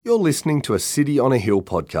You're listening to a City on a Hill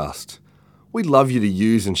podcast. We'd love you to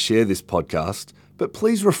use and share this podcast, but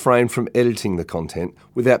please refrain from editing the content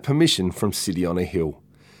without permission from City on a Hill.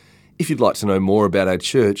 If you'd like to know more about our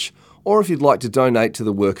church, or if you'd like to donate to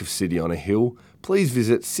the work of City on a Hill, please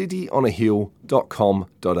visit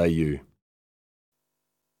cityonahill.com.au.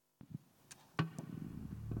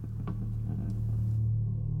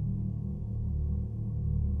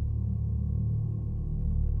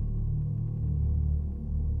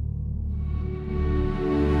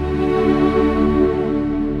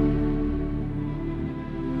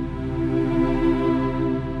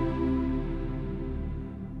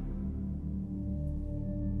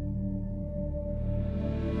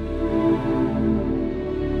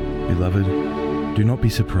 Beloved, do not be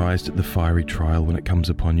surprised at the fiery trial when it comes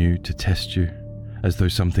upon you to test you, as though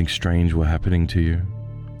something strange were happening to you.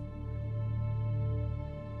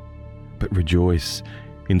 But rejoice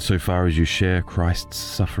insofar as you share Christ's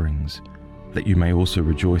sufferings, that you may also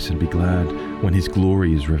rejoice and be glad when his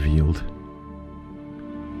glory is revealed.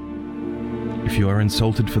 If you are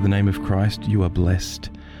insulted for the name of Christ, you are blessed,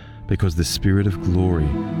 because the Spirit of glory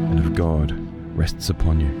and of God rests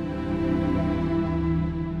upon you.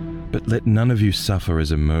 But let none of you suffer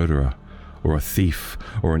as a murderer, or a thief,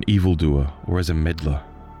 or an evildoer, or as a meddler.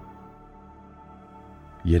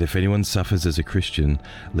 Yet if anyone suffers as a Christian,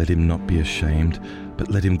 let him not be ashamed, but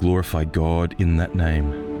let him glorify God in that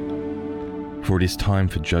name. For it is time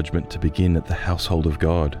for judgment to begin at the household of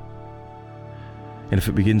God. And if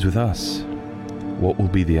it begins with us, what will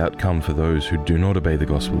be the outcome for those who do not obey the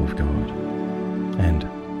gospel of God? And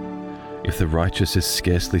if the righteous is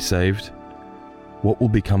scarcely saved, what will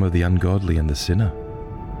become of the ungodly and the sinner?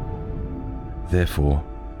 Therefore,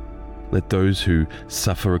 let those who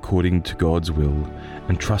suffer according to God's will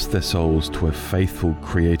entrust their souls to a faithful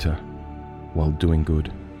Creator while doing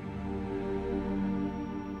good.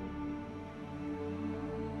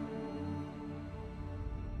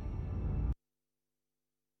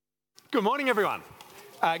 Good morning, everyone.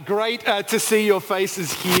 Great to see your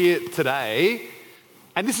faces here today.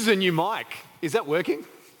 And this is a new mic. Is that working?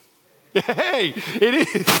 Hey, it is.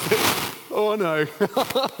 Oh, no.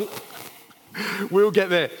 We'll get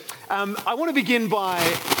there. I want to begin by...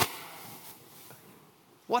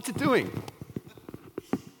 What's it doing?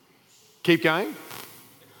 Keep going.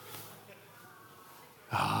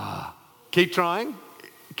 Keep trying.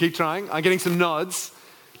 Keep trying. I'm getting some nods.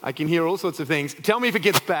 I can hear all sorts of things. Tell me if it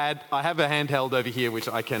gets bad. I have a handheld over here which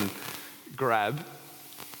I can grab.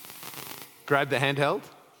 Grab the handheld.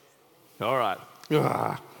 All right.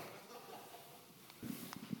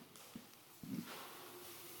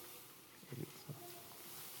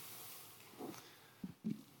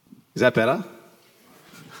 Is that better?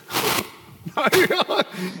 No,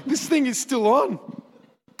 this thing is still on.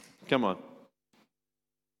 Come on.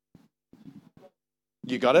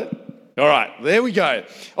 You got it? All right, there we go.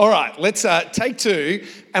 All right, let's take two.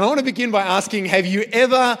 And I want to begin by asking, have you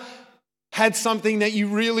ever had something that you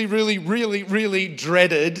really, really, really, really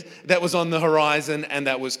dreaded that was on the horizon and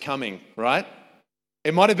that was coming, right?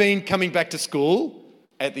 It might have been coming back to school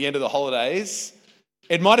at the end of the holidays.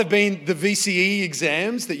 It might have been the VCE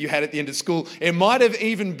exams that you had at the end of school. It might have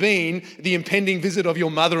even been the impending visit of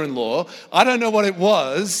your mother-in-law. I don't know what it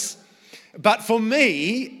was. But for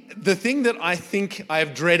me, the thing that I think I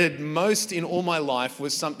have dreaded most in all my life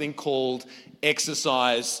was something called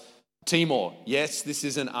Exercise Timor. Yes, this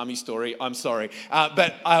is an army story. I'm sorry.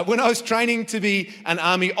 But when I was training to be an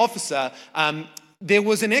army officer, there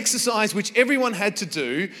was an exercise which everyone had to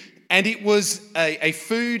do. And it was a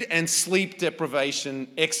food and sleep deprivation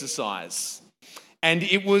exercise. And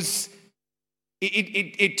it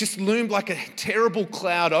just loomed like a terrible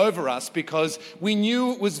cloud over us because we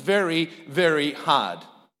knew it was very, very hard.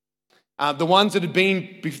 The ones that had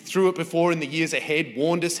been through it before in the years ahead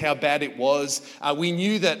warned us how bad it was. We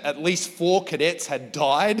knew that at least 4 cadets had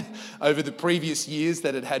died over the previous years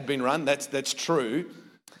that it had been run. That's true.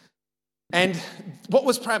 And what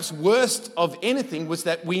was perhaps worst of anything was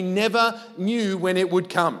that we never knew when it would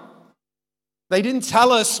come. They didn't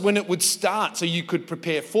tell us when it would start so you could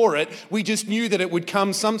prepare for it. We just knew that it would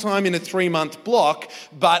come sometime in a 3-month block,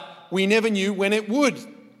 but we never knew when it would.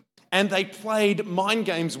 And they played mind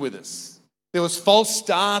games with us. There was false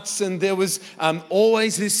starts and there was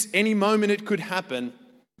always this, any moment it could happen.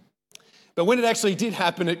 But when it actually did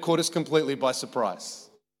happen, it caught us completely by surprise.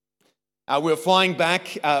 We were flying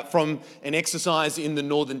back from an exercise in the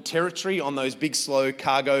Northern Territory on those big, slow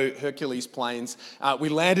cargo Hercules planes. We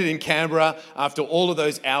landed in Canberra after all of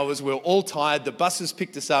those hours. We were all tired. The buses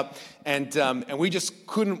picked us up, and we just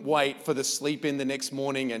couldn't wait for the sleep in the next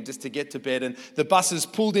morning and just to get to bed. And the buses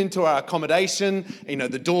pulled into our accommodation. You know,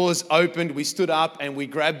 the doors opened. We stood up and we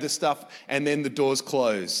grabbed the stuff, and then the doors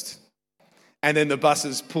closed. And then the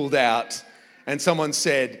buses pulled out, and someone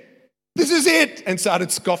said, "This is it," and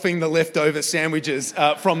started scoffing the leftover sandwiches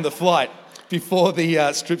from the flight before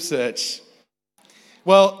the strip search.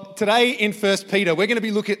 Well, today in 1 Peter, we're going to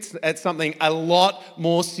be looking at something a lot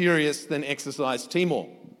more serious than Exercise Timor.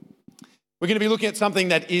 We're going to be looking at something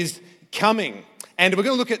that is coming. And we're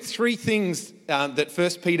going to look at three things that 1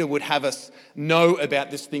 Peter would have us know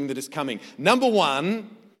about this thing that is coming. Number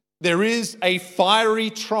one, there is a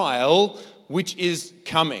fiery trial which is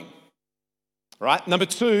coming. Right? Number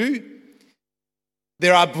two,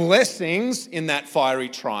 there are blessings in that fiery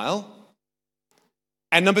trial.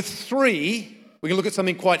 And number three, we're going to look at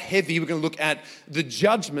something quite heavy. We're going to look at the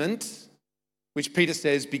judgment, which Peter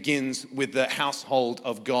says begins with the household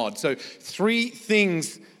of God. So three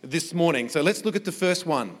things this morning. So let's look at the first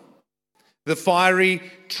one. The fiery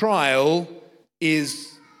trial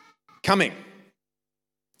is coming.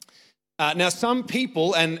 Now, some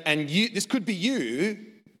people, and you, this could be you,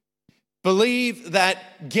 believe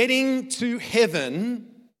that getting to heaven,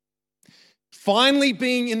 finally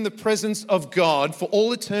being in the presence of God for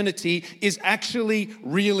all eternity, is actually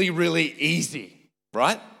really, really easy,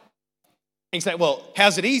 right? And you say, well,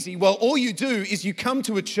 how's it easy? Well, all you do is you come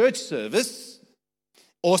to a church service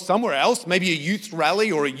or somewhere else, maybe a youth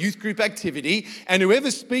rally or a youth group activity, and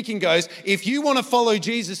whoever's speaking goes, if you want to follow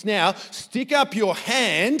Jesus now, stick up your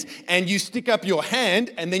hand, and you stick up your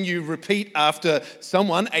hand, and then you repeat after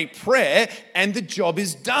someone a prayer, and the job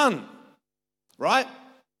is done, right?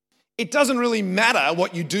 It doesn't really matter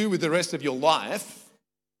what you do with the rest of your life.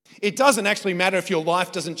 It doesn't actually matter if your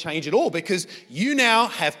life doesn't change at all, because you now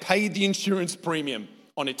have paid the insurance premium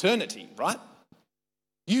on eternity, right?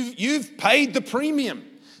 You've paid the premium.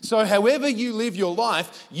 So however you live your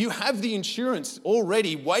life, you have the insurance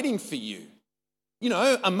already waiting for you. You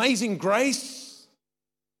know, Amazing Grace,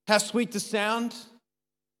 how sweet the sound.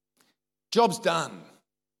 Job's done.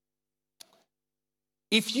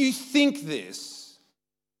 If you think this,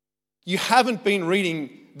 you haven't been reading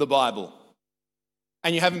the Bible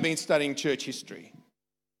and you haven't been studying church history.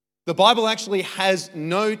 The Bible actually has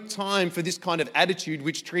no time for this kind of attitude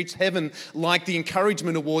which treats heaven like the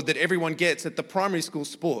encouragement award that everyone gets at the primary school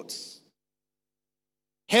sports.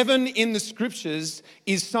 Heaven in the scriptures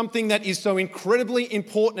is something that is so incredibly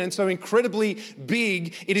important and so incredibly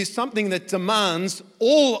big. It is something that demands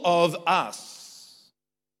all of us.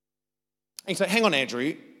 And so, hang on,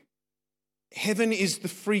 Andrew. Heaven is the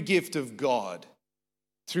free gift of God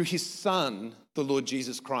through his Son, the Lord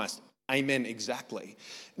Jesus Christ. Amen, exactly.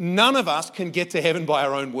 None of us can get to heaven by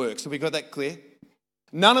our own works. Have we got that clear?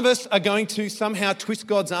 None of us are going to somehow twist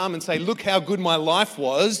God's arm and say, look how good my life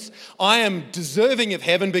was. I am deserving of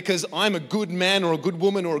heaven because I'm a good man or a good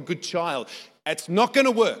woman or a good child. It's not going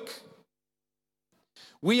to work.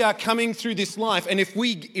 We are coming through this life, and if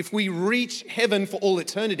we reach heaven for all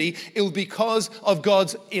eternity, it'll be because of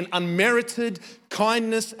God's unmerited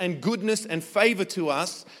kindness and goodness and favor to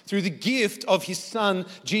us through the gift of his Son,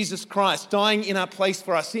 Jesus Christ, dying in our place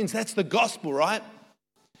for our sins. That's the gospel, right?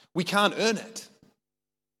 We can't earn it.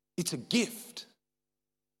 It's a gift.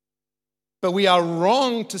 But we are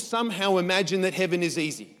wrong to somehow imagine that heaven is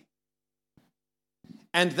easy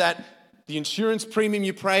and that the insurance premium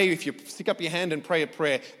you pay, if you stick up your hand and pray a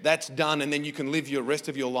prayer, that's done, and then you can live your rest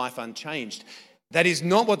of your life unchanged. That is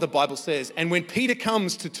not what the Bible says. And when Peter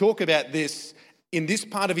comes to talk about this in this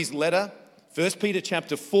part of his letter, 1 Peter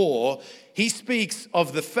chapter 4, he speaks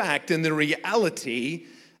of the fact and the reality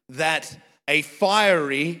that a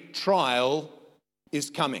fiery trial is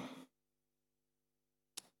coming.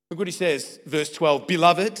 Look what he says, verse 12.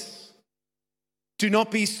 Beloved, do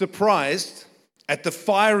not be surprised at the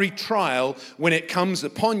fiery trial when it comes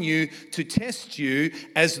upon you to test you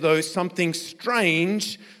as though something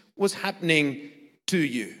strange was happening to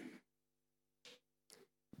you.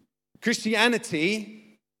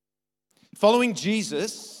 Christianity, following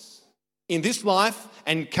Jesus in this life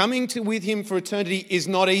and coming to with him for eternity is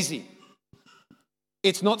not easy.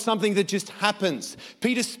 It's not something that just happens.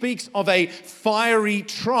 Peter speaks of a fiery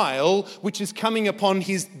trial which is coming upon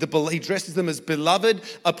he dresses them as beloved,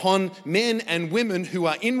 upon men and women who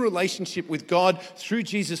are in relationship with God through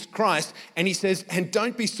Jesus Christ. And he says, and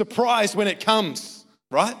don't be surprised when it comes,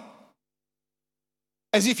 right?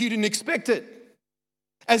 As if you didn't expect it.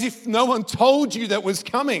 as if no one told you that was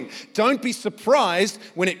coming. Don't be surprised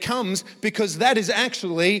when it comes, because that is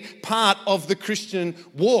actually part of the Christian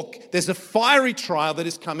walk. There's a fiery trial that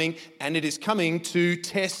is coming, and it is coming to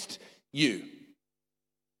test you.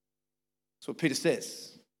 That's what Peter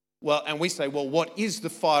says. Well, and we say, well, what is the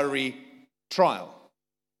fiery trial?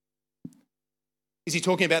 Is he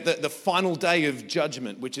talking about the final day of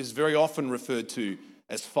judgment, which is very often referred to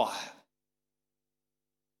as fire?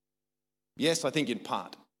 Yes, I think in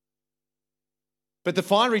part. But the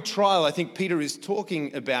fiery trial I think Peter is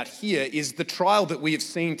talking about here is the trial that we have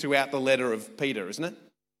seen throughout the letter of Peter, isn't it?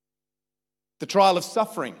 The trial of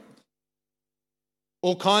suffering.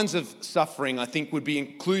 All kinds of suffering, I think, would be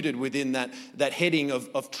included within that heading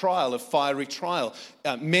of trial, of fiery trial.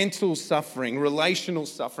 Mental suffering, relational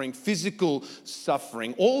suffering, physical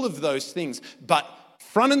suffering, all of those things. But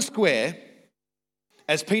front and square,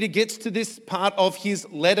 as Peter gets to this part of his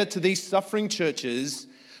letter to these suffering churches,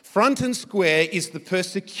 front and square is the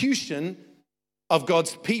persecution of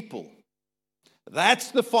God's people. That's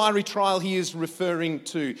the fiery trial he is referring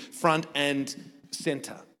to, front and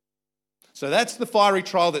center. So that's the fiery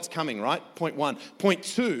trial that's coming, right? Point one. Point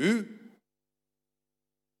two,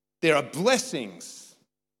 there are blessings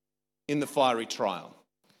in the fiery trial.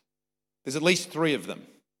 There's at least three of them.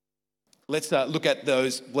 Let's look at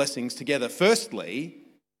those blessings together. Firstly,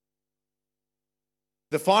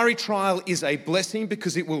 the fiery trial is a blessing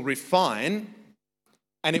because it will refine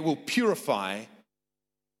and it will purify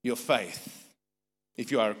your faith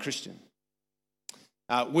if you are a Christian.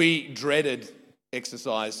 We dreaded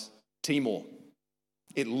exercise Timor.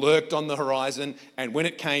 It lurked on the horizon, and when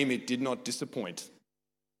it came, it did not disappoint.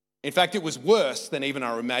 In fact, it was worse than even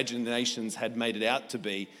our imaginations had made it out to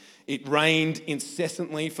be. It rained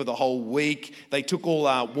incessantly for the whole week. They took all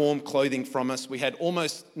our warm clothing from us. We had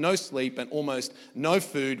almost no sleep and almost no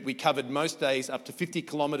food. We covered most days up to 50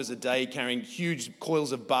 kilometres a day, carrying huge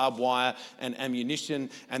coils of barbed wire and ammunition.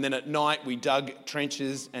 And then at night, we dug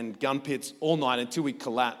trenches and gun pits all night until we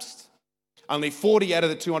collapsed. Only 40 out of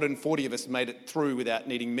the 240 of us made it through without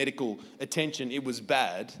needing medical attention. It was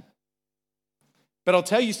bad. But I'll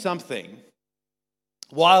tell you something.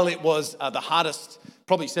 While it was the hardest,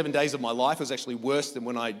 probably 7 days of my life, it was actually worse than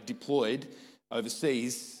when I deployed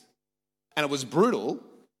overseas, and it was brutal,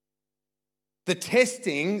 the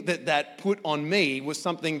testing that put on me was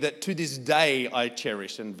something that to this day I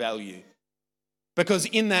cherish and value. Because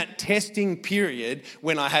in that testing period,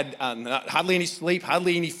 when I had hardly any sleep,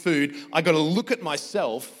 hardly any food, I got to look at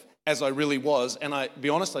myself as I really was, and be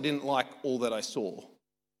honest, I didn't like all that I saw.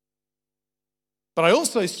 But I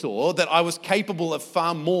also saw that I was capable of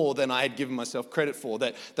far more than I had given myself credit for,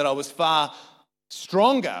 that I was far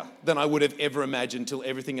stronger than I would have ever imagined till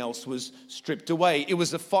everything else was stripped away. It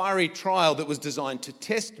was a fiery trial that was designed to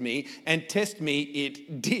test me, and test me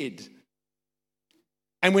it did.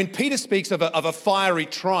 And when Peter speaks of a fiery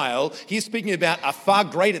trial, he's speaking about a far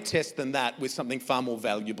greater test than that, with something far more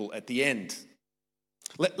valuable at the end.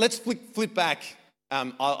 Let's flip back.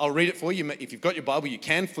 I'll read it for you. If you've got your Bible, you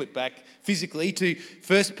can flip back physically to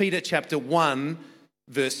 1 Peter chapter 1,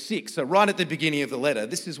 verse 6. So right at the beginning of the letter,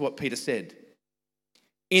 this is what Peter said.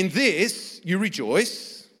 In this you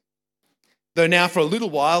rejoice, though now for a little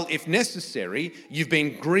while, if necessary, you've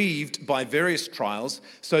been grieved by various trials,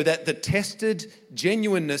 so that the tested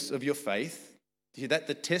genuineness of your faith, do you hear that?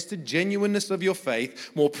 The tested genuineness of your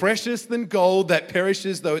faith, more precious than gold that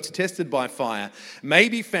perishes though it's tested by fire, may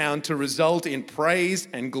be found to result in praise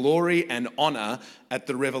and glory and honor at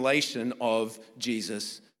the revelation of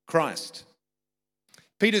Jesus Christ.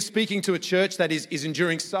 Peter's speaking to a church that is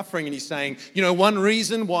enduring suffering, and he's saying, you know, one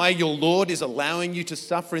reason why your Lord is allowing you to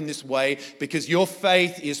suffer in this way, because your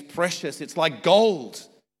faith is precious. It's like gold.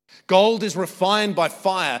 Gold is refined by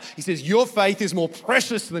fire. He says your faith is more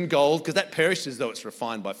precious than gold because that perishes though it's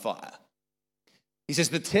refined by fire. He says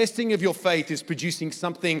the testing of your faith is producing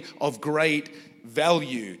something of great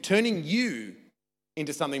value, turning you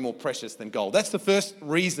into something more precious than gold. That's the first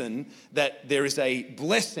reason that there is a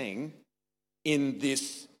blessing in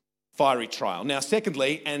this fiery trial. Now,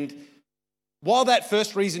 secondly, and while that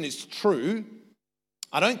first reason is true,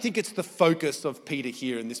 I don't think it's the focus of Peter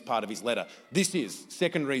here in this part of his letter. This is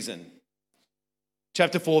second reason.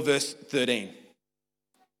 Chapter 4, verse 13.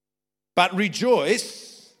 But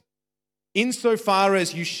rejoice insofar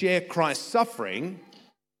as you share Christ's suffering,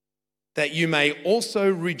 that you may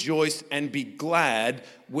also rejoice and be glad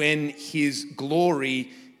when his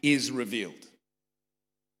glory is revealed.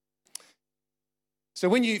 So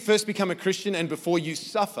when you first become a Christian and before you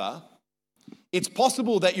suffer, It's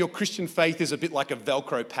possible that your Christian faith is a bit like a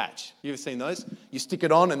Velcro patch. You ever seen those? You stick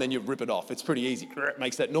it on and then you rip it off. It's pretty easy. It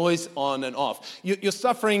makes that noise on and off. You're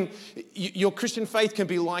suffering, your Christian faith can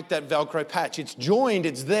be like that Velcro patch. It's joined,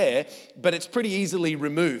 it's there, but it's pretty easily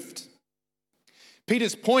removed.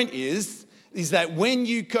 Peter's point is that when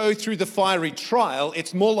you go through the fiery trial,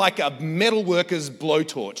 it's more like a metalworker's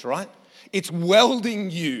blowtorch, right? It's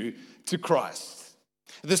welding you to Christ.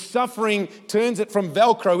 The suffering turns it from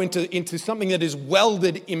Velcro into something that is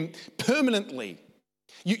welded in permanently.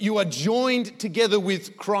 You are joined together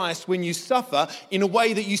with Christ when you suffer in a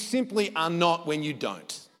way that you simply are not when you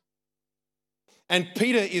don't. And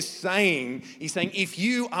Peter is saying, if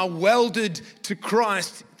you are welded to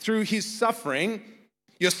Christ through his suffering,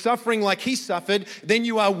 you're suffering like he suffered, then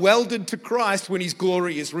you are welded to Christ when his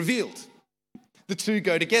glory is revealed. The two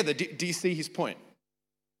go together. Do you see his point?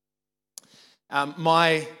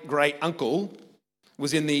 My great uncle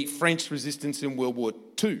was in the French resistance in World War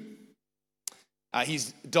II.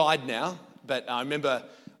 He's died now, but I remember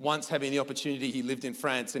once having the opportunity, he lived in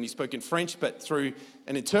France and he spoke in French, but through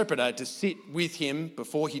an interpreter to sit with him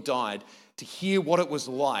before he died to hear what it was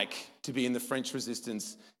like to be in the French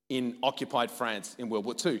resistance in occupied France in World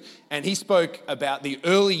War II. And he spoke about the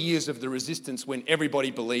early years of the resistance when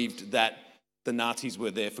everybody believed that the Nazis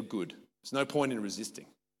were there for good. There's no point in resisting.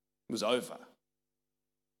 It was over.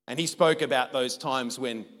 And he spoke about those times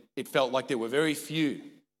when it felt like there were very few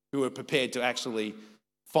who were prepared to actually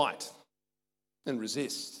fight and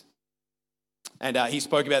resist. And he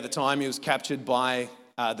spoke about the time he was captured by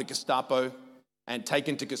the Gestapo and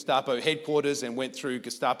taken to Gestapo headquarters and went through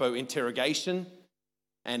Gestapo interrogation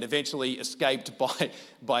and eventually escaped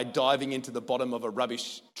by diving into the bottom of a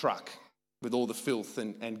rubbish truck with all the filth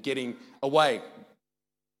and getting away.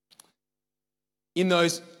 In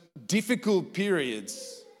those difficult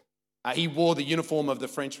periods, he wore the uniform of the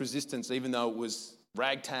French resistance, even though it was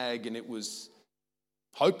ragtag and it was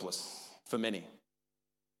hopeless for many.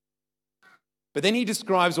 But then he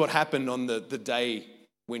describes what happened on the day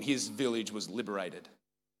when his village was liberated,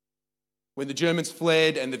 when the Germans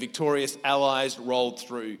fled and the victorious Allies rolled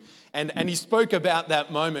through. And he spoke about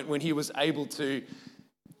that moment when he was able to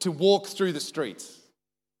walk through the streets,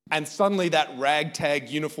 and suddenly that ragtag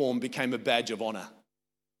uniform became a badge of honor.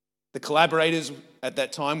 The collaborators at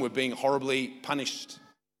that time were being horribly punished.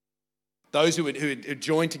 Those who had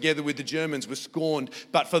joined together with the Germans were scorned.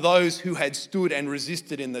 But for those who had stood and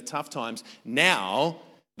resisted in the tough times, now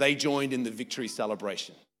they joined in the victory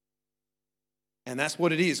celebration. And that's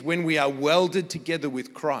what it is. When we are welded together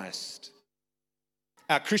with Christ,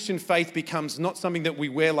 our Christian faith becomes not something that we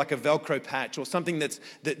wear like a Velcro patch or something that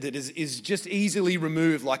is just easily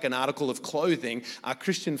removed like an article of clothing. Our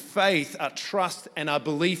Christian faith, our trust and our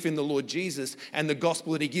belief in the Lord Jesus and the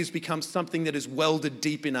gospel that he gives becomes something that is welded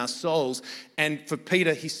deep in our souls. And for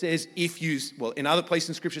Peter, he says, in other places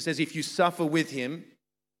in Scripture says, if you suffer with him,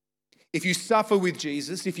 if you suffer with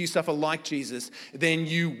Jesus, if you suffer like Jesus, then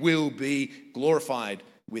you will be glorified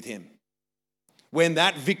with him. When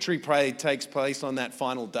that victory parade takes place on that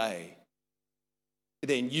final day,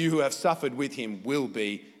 then you who have suffered with him will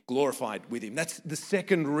be glorified with him. That's the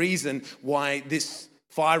second reason why this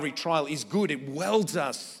fiery trial is good. It welds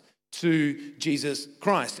us to Jesus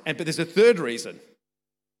Christ. But there's a third reason,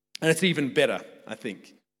 and it's even better, I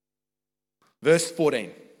think. Verse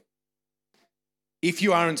 14. If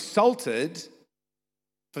you are insulted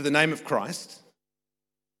for the name of Christ,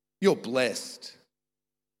 you're blessed.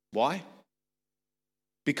 Why?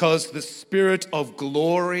 Because the Spirit of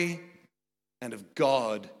glory and of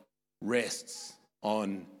God rests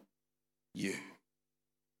on you.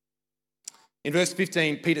 In verse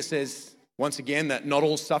 15, Peter says, once again, that not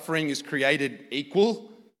all suffering is created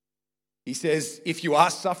equal. He says, if you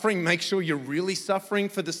are suffering, make sure you're really suffering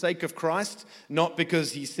for the sake of Christ, not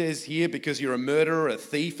because he says here, because you're a murderer, a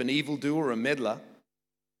thief, an evildoer, a meddler.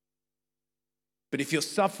 But if you're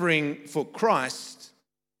suffering for Christ,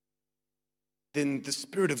 then the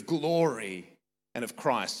Spirit of glory and of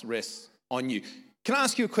Christ rests on you. Can I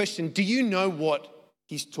ask you a question? Do you know what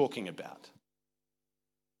he's talking about?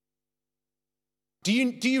 Do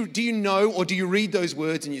you know, or do you read those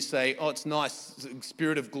words and you say, oh, it's nice,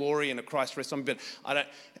 Spirit of glory and of Christ rests on me, but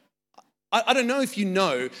I don't know if you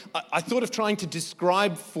know. I thought of trying to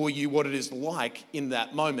describe for you what it is like in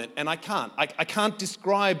that moment, and I can't. I can't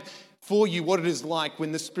describe for you what it is like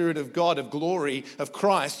when the Spirit of God, of glory, of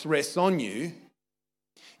Christ rests on you.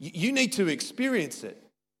 You need to experience it.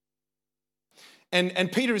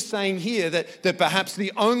 And Peter is saying here that perhaps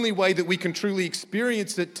the only way that we can truly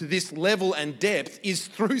experience it to this level and depth is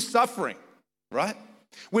through suffering, right?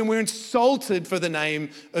 when we're insulted for the name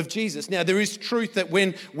of Jesus. Now, there is truth that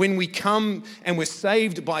when we come and we're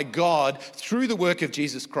saved by God through the work of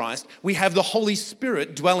Jesus Christ, we have the Holy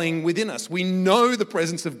Spirit dwelling within us. We know the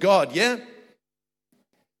presence of God, yeah?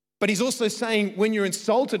 But he's also saying when you're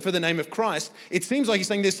insulted for the name of Christ, it seems like he's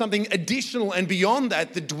saying there's something additional and beyond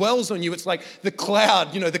that dwells on you. It's like the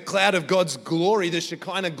cloud, the cloud of God's glory, the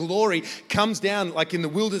Shekinah glory comes down like in the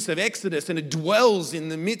wilderness of Exodus and it dwells in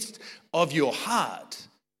the midst of your heart.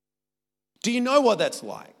 Do you know what that's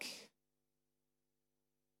like?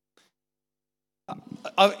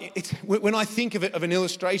 When I think of an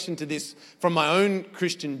illustration to this from my own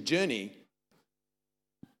Christian journey,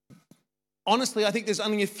 honestly, I think there's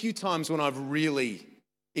only a few times when I've really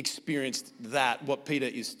experienced what Peter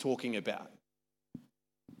is talking about.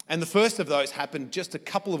 And the first of those happened just a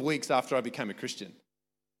couple of weeks after I became a Christian.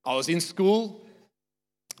 I was in school,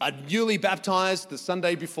 I'd newly baptized the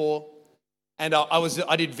Sunday before, and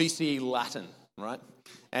I did VCE Latin, right?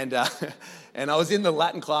 And I was in the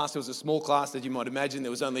Latin class. It was a small class, as you might imagine.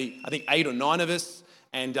 There was only, I think, 8 or 9 of us.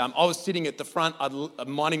 And I was sitting at the front,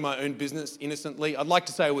 minding my own business innocently. I'd like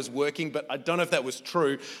to say I was working, but I don't know if that was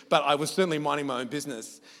true. But I was certainly minding my own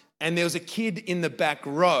business. And there was a kid in the back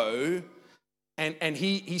row, and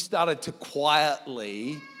he started to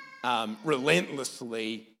quietly,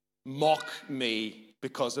 relentlessly mock me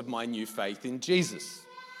because of my new faith in Jesus.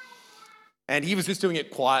 And he was just doing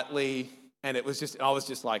it quietly. And I was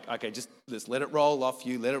just like, okay, just let it roll off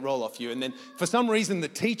you, let it roll off you. And then for some reason, the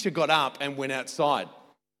teacher got up and went outside.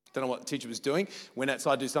 Don't know what the teacher was doing. Went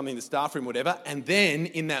outside to do something in the staff room, whatever. And then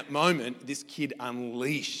in that moment, this kid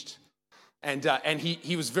unleashed. And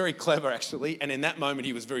he was very clever, actually. And in that moment,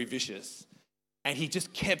 he was very vicious. And he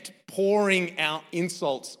just kept pouring out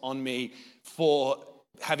insults on me for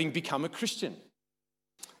having become a Christian.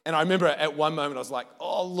 And I remember at one moment I was like,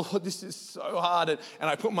 oh, Lord, this is so hard. And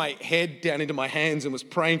I put my head down into my hands and was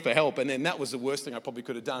praying for help. And then that was the worst thing I probably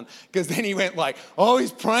could have done. Because then he went like, oh,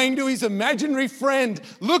 he's praying to his imaginary friend.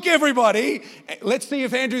 Look, everybody, let's see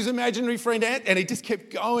if Andrew's imaginary friend. And he just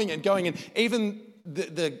kept going and going. And even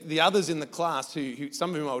the others in the class, who some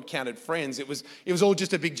of whom I would count as friends, it was all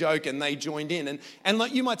just a big joke and they joined in. And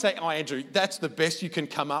like you might say, oh, Andrew, that's the best you can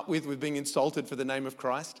come up with being insulted for the name of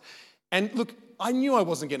Christ. And look, I knew I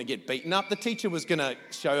wasn't going to get beaten up. The teacher was going to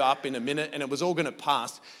show up in a minute and it was all going to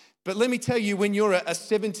pass. But let me tell you, when you're a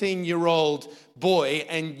 17-year-old boy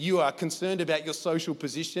and you are concerned about your social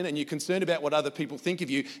position and you're concerned about what other people think of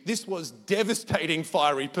you, this was devastating,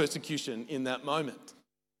 fiery persecution in that moment.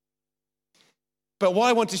 But why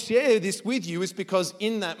I want to share this with you is because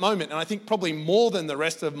in that moment, and I think probably more than the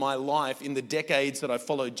rest of my life in the decades that I've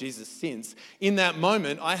followed Jesus since, in that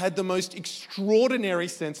moment, I had the most extraordinary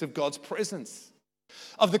sense of God's presence,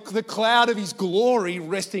 of the cloud of his glory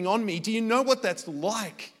resting on me. Do you know what that's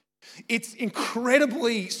like? It's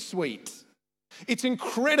incredibly sweet. It's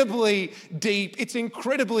incredibly deep. It's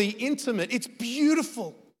incredibly intimate. It's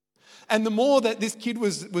beautiful. And the more that this kid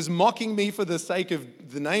was mocking me for the sake of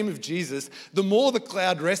the name of Jesus, the more the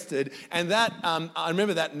cloud rested. And that I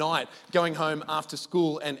remember that night going home after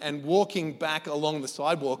school and walking back along the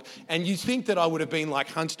sidewalk. And you think that I would have been like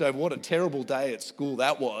hunched over. What a terrible day at school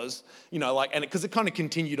that was, and because it kind of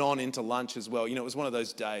continued on into lunch as well. It was one of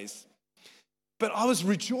those days. But I was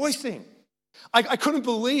rejoicing. I couldn't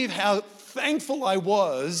believe how thankful I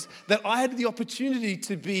was that I had the opportunity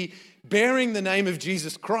to be bearing the name of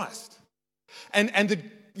Jesus Christ. And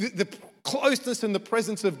the closeness and the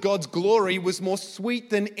presence of God's glory was more sweet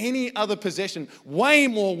than any other possession, way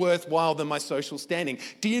more worthwhile than my social standing.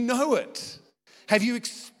 Do you know it? Have you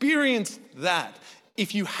experienced that?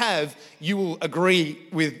 If you have, you will agree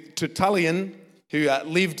with Tertullian, who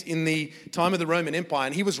lived in the time of the Roman Empire,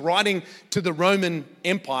 and he was writing to the Roman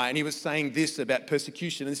Empire, and he was saying this about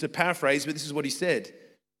persecution. And this is a paraphrase, but this is what he said.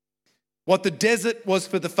 What the desert was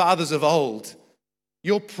for the fathers of old,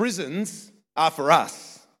 your prisons are for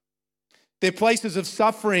us. They're places of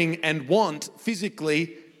suffering and want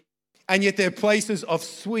physically, and yet they're places of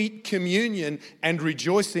sweet communion and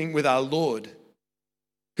rejoicing with our Lord.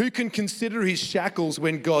 Who can consider his shackles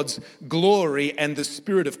when God's glory and the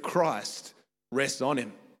Spirit of Christ rests on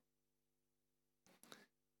him?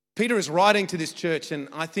 Peter is writing to this church, and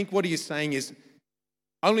I think what he is saying is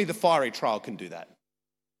only the fiery trial can do that.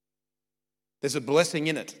 There's a blessing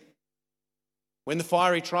in it. When the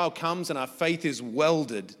fiery trial comes and our faith is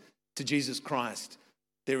welded to Jesus Christ,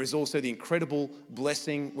 there is also the incredible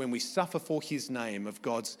blessing when we suffer for his name of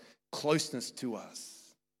God's closeness to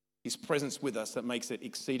us, his presence with us that makes it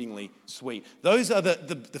exceedingly sweet. Those are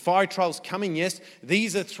the fiery trials coming, yes.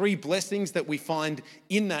 These are 3 blessings that we find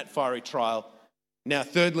in that fiery trial. Now,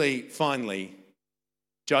 thirdly, finally,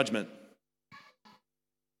 judgment.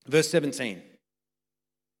 Verse 17.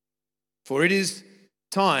 For it is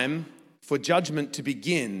time for judgment to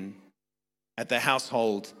begin at the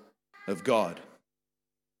household of God.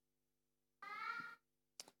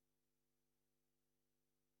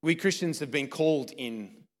 We Christians have been called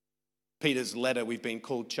in Peter's letter, we've been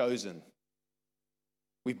called chosen.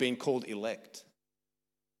 We've been called elect.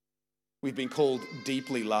 We've been called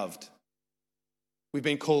deeply loved. We've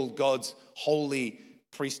been called God's holy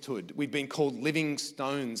priesthood. We've been called living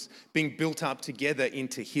stones, being built up together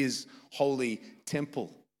into his holy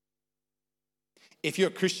temple. If you're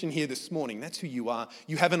a Christian here this morning, that's who you are.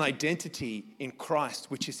 You have an identity in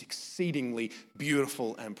Christ, which is exceedingly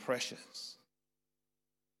beautiful and precious.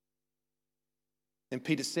 And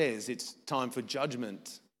Peter says it's time for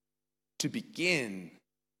judgment to begin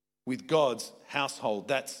with God's household.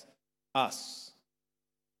 That's us.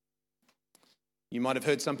 You might have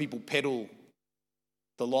heard some people peddle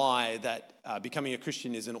the lie that becoming a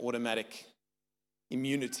Christian is an automatic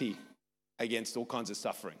immunity against all kinds of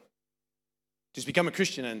suffering. Just become a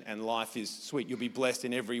Christian and life is sweet. You'll be blessed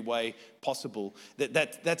in every way possible.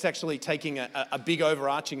 That's actually taking a big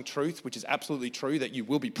overarching truth, which is absolutely true, that you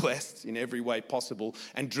will be blessed in every way possible,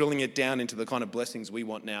 and drilling it down into the kind of blessings we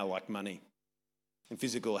want now, like money and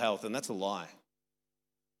physical health, and that's a lie.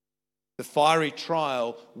 The fiery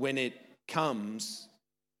trial, when it comes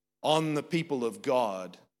on the people of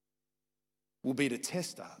God, will be to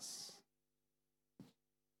test us.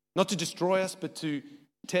 Not to destroy us, but to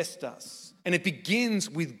test us. And it begins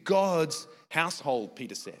with God's household,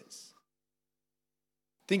 Peter says.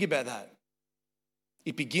 Think about that.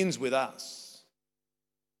 It begins with us.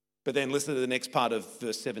 But then listen to the next part of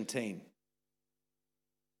verse 17.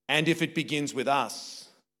 And if it begins with us,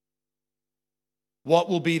 what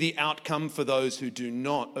will be the outcome for those who do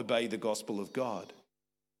not obey the gospel of God?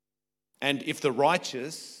 And if the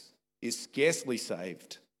righteous is scarcely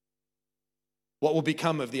saved, what will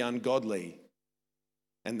become of the ungodly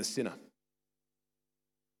and the sinner?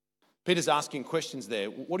 Peter's asking questions there.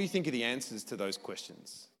 What do you think are the answers to those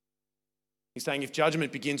questions? He's saying if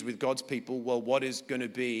judgment begins with God's people, well, what is going to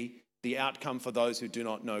be the outcome for those who do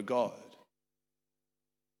not know God?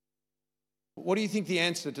 What do you think the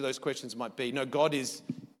answer to those questions might be? No, God is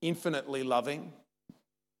infinitely loving,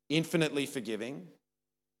 infinitely forgiving,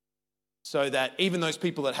 so that even those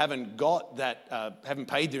people that haven't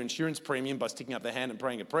paid their insurance premium by sticking up their hand and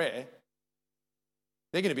praying a prayer,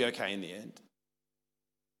 they're going to be okay in the end.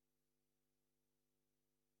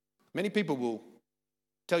 Many people will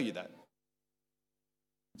tell you that.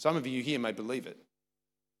 Some of you here may believe it,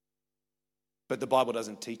 but the Bible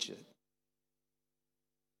doesn't teach it.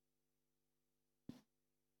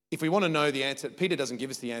 If we want to know the answer, Peter doesn't give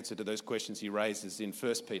us the answer to those questions he raises in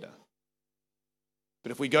 1 Peter.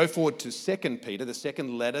 But if we go forward to 2 Peter, the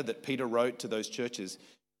second letter that Peter wrote to those churches,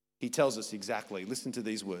 he tells us exactly. Listen to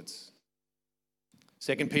these words.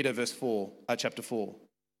 2 Peter chapter 4.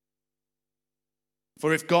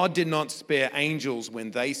 For if God did not spare angels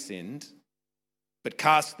when they sinned, but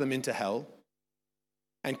cast them into hell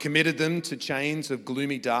and committed them to chains of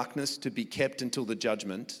gloomy darkness to be kept until the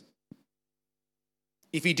judgment,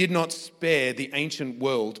 if he did not spare the ancient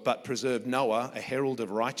world but preserved Noah, a herald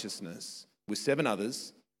of righteousness, with 7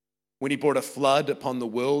 others, when he brought a flood upon the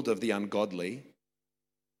world of the ungodly,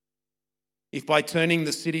 if by turning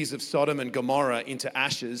the cities of Sodom and Gomorrah into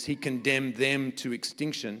ashes, he condemned them to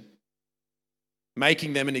extinction,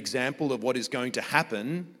 making them an example of what is going to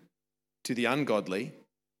happen to the ungodly,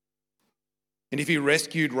 and if he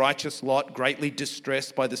rescued righteous Lot, greatly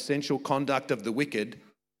distressed by the sensual conduct of the wicked,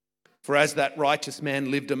 for as that righteous man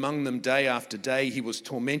lived among them day after day, he was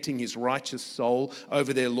tormenting his righteous soul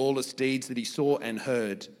over their lawless deeds that he saw and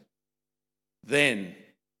heard. Then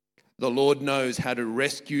the Lord knows how to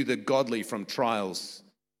rescue the godly from trials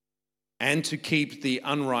and to keep the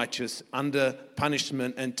unrighteous under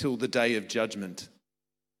punishment until the day of judgment,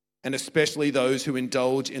 and especially those who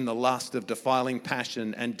indulge in the lust of defiling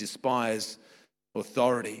passion and despise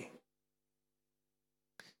authority.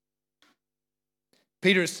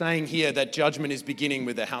 Peter is saying here that judgment is beginning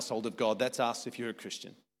with the household of God. That's us if you're a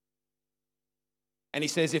Christian. And he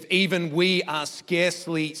says, if even we are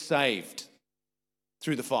scarcely saved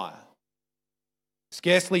through the fire,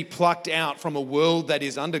 scarcely plucked out from a world that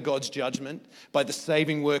is under God's judgment by the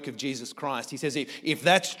saving work of Jesus Christ. He says, if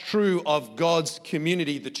that's true of God's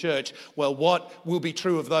community, the church, well, what will be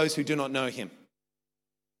true of those who do not know him?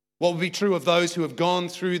 What will be true of those who have gone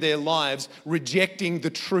through their lives rejecting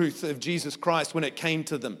the truth of Jesus Christ when it came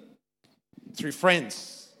to them? Through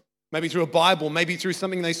friends, maybe through a Bible, maybe through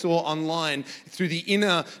something they saw online, through the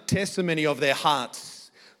inner testimony of their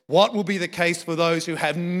hearts. What will be the case for those who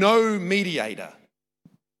have no mediator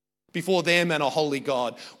before them and a holy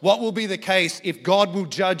God? What will be the case if God will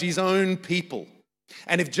judge his own people?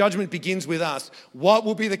 And if judgment begins with us, what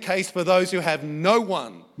will be the case for those who have no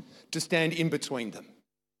one to stand in between them?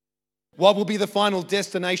 What will be the final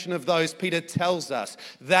destination of those? Peter tells us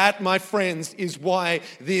that, my friends, is why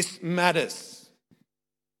this matters.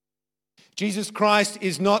 Jesus Christ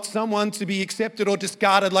is not someone to be accepted or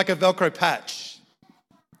discarded like a Velcro patch.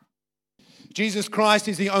 Jesus Christ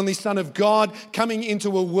is the only Son of God coming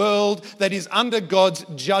into a world that is under God's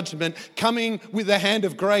judgment, coming with the hand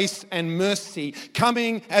of grace and mercy,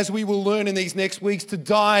 coming, as we will learn in these next weeks, to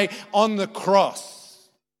die on the cross,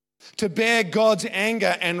 to bear God's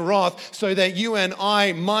anger and wrath so that you and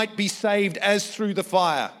I might be saved as through the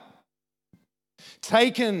fire.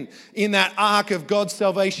 Taken in that ark of God's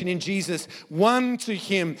salvation in Jesus, won to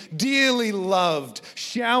him, dearly loved,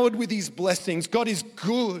 showered with his blessings. God is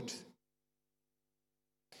good.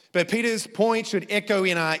 But Peter's point should echo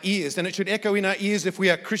in our ears, and it should echo in our ears if we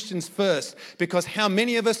are Christians first, because how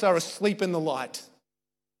many of us are asleep in the light?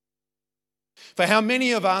 For how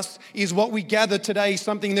many of us is what we gather today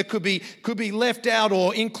something that could be left out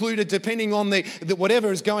or included depending on the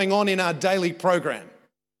whatever is going on in our daily program?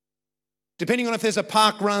 Depending on if there's a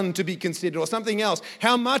park run to be considered or something else.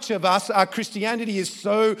 How much of us, our Christianity is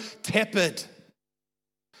so tepid?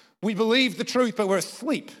 We believe the truth, but we're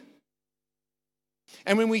asleep.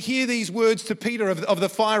 And when we hear these words to Peter of the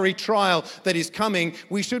fiery trial that is coming,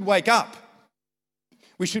 we should wake up.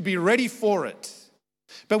 We should be ready for it.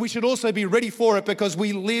 But we should also be ready for it because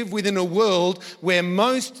we live within a world where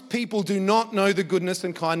most people do not know the goodness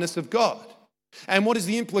and kindness of God. And what is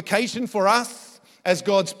the implication for us as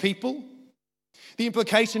God's people? The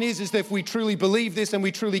implication is that if we truly believe this and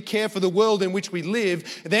we truly care for the world in which we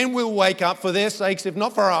live, then we'll wake up for their sakes, if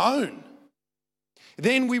not for our own.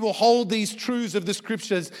 Then we will hold these truths of the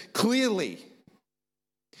scriptures clearly.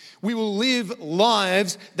 We will live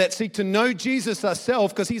lives that seek to know Jesus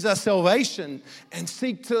ourselves because he's our salvation, and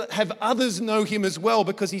seek to have others know him as well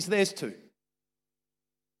because he's theirs too.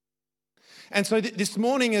 And so this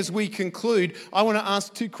morning as we conclude, I want to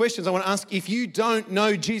ask two questions. I want to ask, if you don't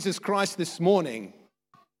know Jesus Christ this morning,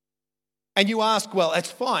 and you ask, well,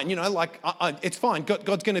 it's fine, it's fine.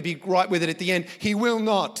 God's going to be right with it at the end. He will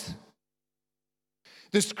not.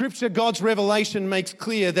 The scripture, God's revelation, makes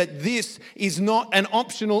clear that this is not an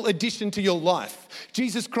optional addition to your life.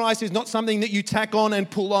 Jesus Christ is not something that you tack on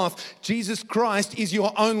and pull off. Jesus Christ is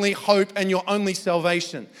your only hope and your only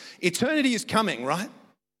salvation. Eternity is coming, right?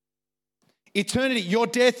 Eternity, your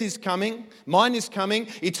death is coming, mine is coming,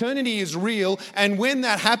 eternity is real, and when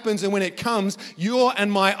that happens and when it comes, your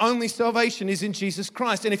and my only salvation is in Jesus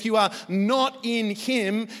Christ. And if you are not in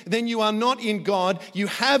him, then you are not in God, you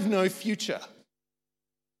have no future.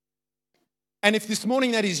 And if this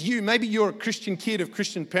morning that is you, maybe you're a Christian kid of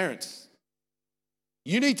Christian parents,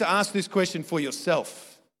 you need to ask this question for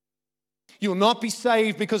yourself. You'll not be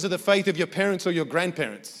saved because of the faith of your parents or your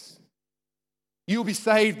grandparents. You'll be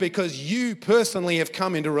saved because you personally have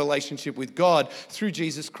come into relationship with God through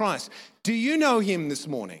Jesus Christ. Do you know him this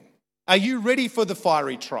morning? Are you ready for the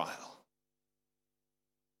fiery trial?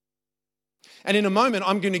 And in a moment,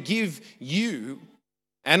 I'm going to give you,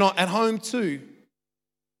 and at home too,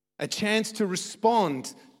 a chance to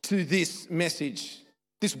respond to this message,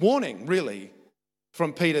 this warning, really,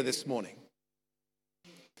 from Peter this morning.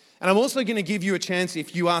 And I'm also going to give you a chance,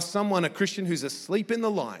 if you are someone, a Christian who's asleep in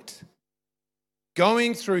the light,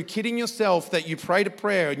 going through kidding yourself that you prayed a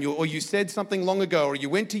prayer or you said something long ago, or you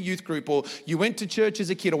went to youth group, or you went to church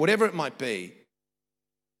as a kid, or whatever it might be,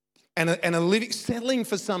 and settling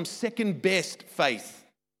for some second best faith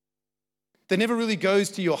that never really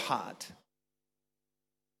goes to your heart.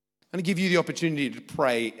 I'm going to give you the opportunity to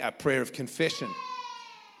pray a prayer of confession,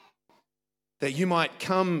 that you might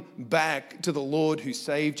come back to the Lord who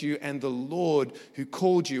saved you, and the Lord who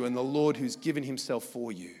called you, and the Lord who's given himself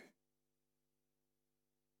for you.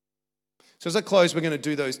 So as I close, we're going to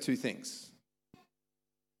do those two things.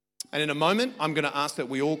 And in a moment, I'm going to ask that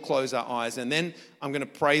we all close our eyes, and then I'm going to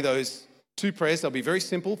pray those two prayers. They'll be very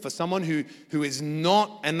simple for someone who is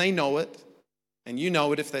not, and they know it, and you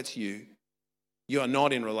know it if that's you. You are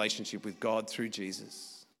not in relationship with God through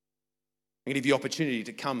Jesus. I'm going to give you the opportunity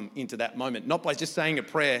to come into that moment, not by just saying a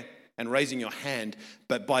prayer and raising your hand,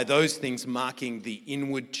 but by those things marking the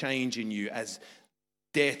inward change in you as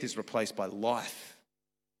death is replaced by life.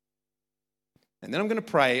 And then I'm going to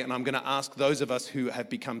pray, and I'm going to ask those of us who have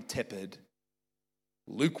become tepid,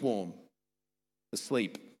 lukewarm,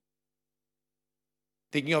 asleep,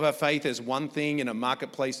 thinking of our faith as one thing in a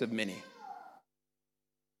marketplace of many.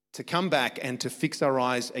 to come back and to fix our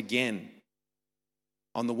eyes again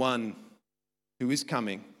on the one who is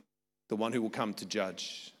coming, the one who will come to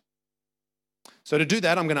judge. So to do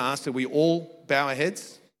that, I'm going to ask that we all bow our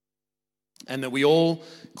heads and that we all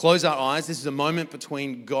close our eyes. This is a moment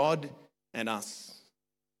between God and us.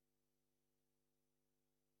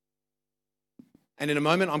 And in a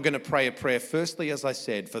moment, I'm going to pray a prayer, firstly, as I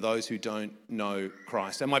said, for those who don't know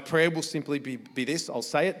Christ. And my prayer will simply be this. I'll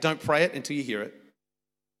say it. Don't pray it until you hear it.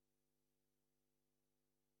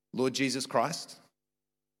 Lord Jesus Christ,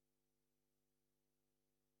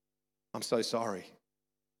 I'm so sorry.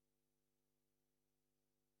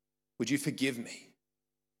 Would you forgive me?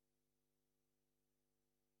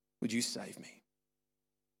 Would you save me?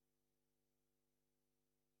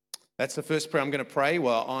 That's the first prayer I'm going to pray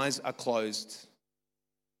while our eyes are closed.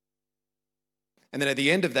 And then at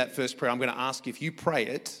the end of that first prayer, I'm going to ask if you pray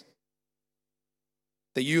it,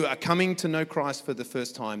 that you are coming to know Christ for the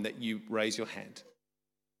first time, that you raise your hand.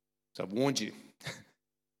 So I've warned you.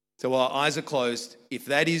 So while our eyes are closed, if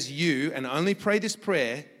that is you, and only pray this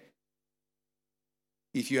prayer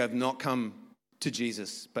if you have not come to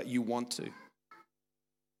Jesus, but you want to.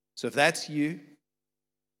 So if that's you,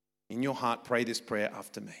 in your heart, pray this prayer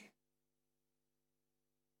after me.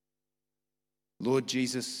 Lord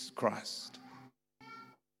Jesus Christ,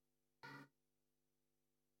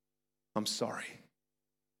 I'm sorry.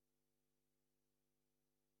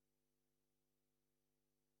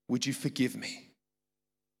 Would you forgive me?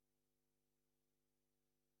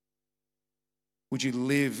 Would you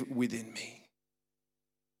live within me?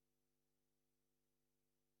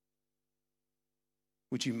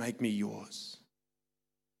 Would you make me yours?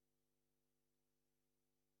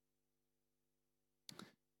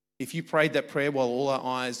 If you prayed that prayer while all our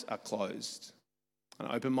eyes are closed, and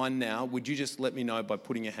I open mine now, would you just let me know by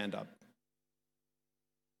putting your hand up?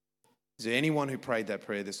 Is there anyone who prayed that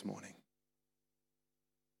prayer this morning?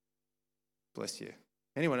 Bless you.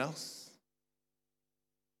 Anyone else?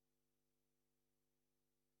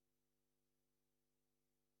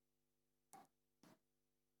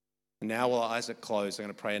 And now while our eyes are closed, I'm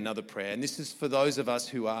going to pray another prayer. And this is for those of us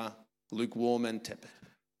who are lukewarm and tepid.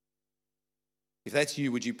 If that's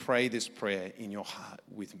you, would you pray this prayer in your heart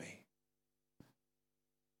with me?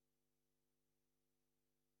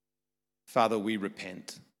 Father, we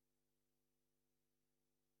repent.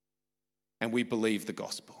 And we believe the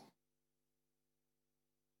gospel.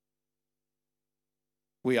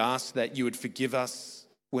 We ask that you would forgive us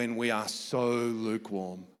when we are so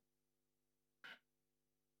lukewarm.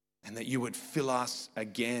 And that you would fill us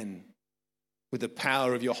again with the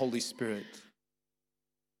power of your Holy Spirit.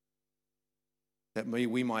 That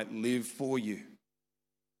we might live for you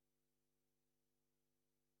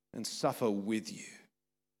and suffer with you.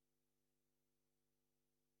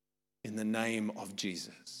 In the name of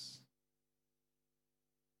Jesus.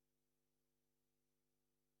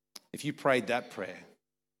 If you prayed that prayer,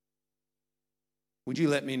 would you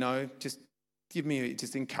let me know? Just give me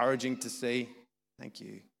just encouraging to see. Thank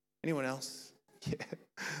you. Anyone else? Yeah.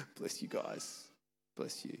 Bless you guys.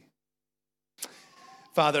 Bless you.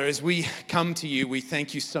 Father, as we come to you, we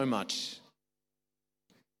thank you so much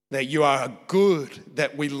that you are good,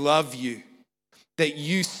 that we love you, that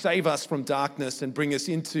you save us from darkness and bring us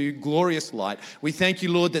into glorious light. We thank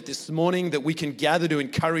you, Lord, that this morning that we can gather to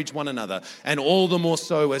encourage one another, and all the more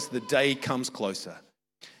so as the day comes closer.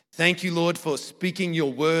 Thank you, Lord, for speaking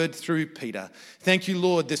your word through Peter. Thank you,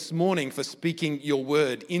 Lord, this morning for speaking your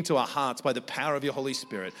word into our hearts by the power of your Holy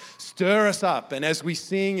Spirit. Stir us up, and as we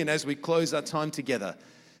sing and as we close our time together,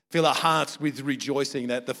 fill our hearts with rejoicing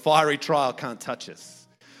that the fiery trial can't touch us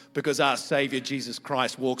because our Savior, Jesus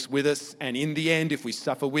Christ, walks with us, and in the end, if we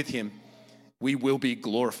suffer with him, we will be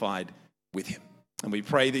glorified with him. And we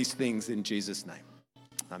pray these things in Jesus' name.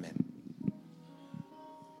 Amen.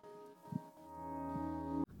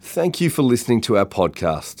 Thank you for listening to our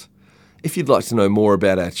podcast. If you'd like to know more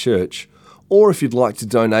about our church, or if you'd like to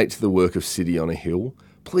donate to the work of City on a Hill,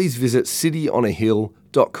 please visit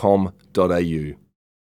cityonahill.com.au.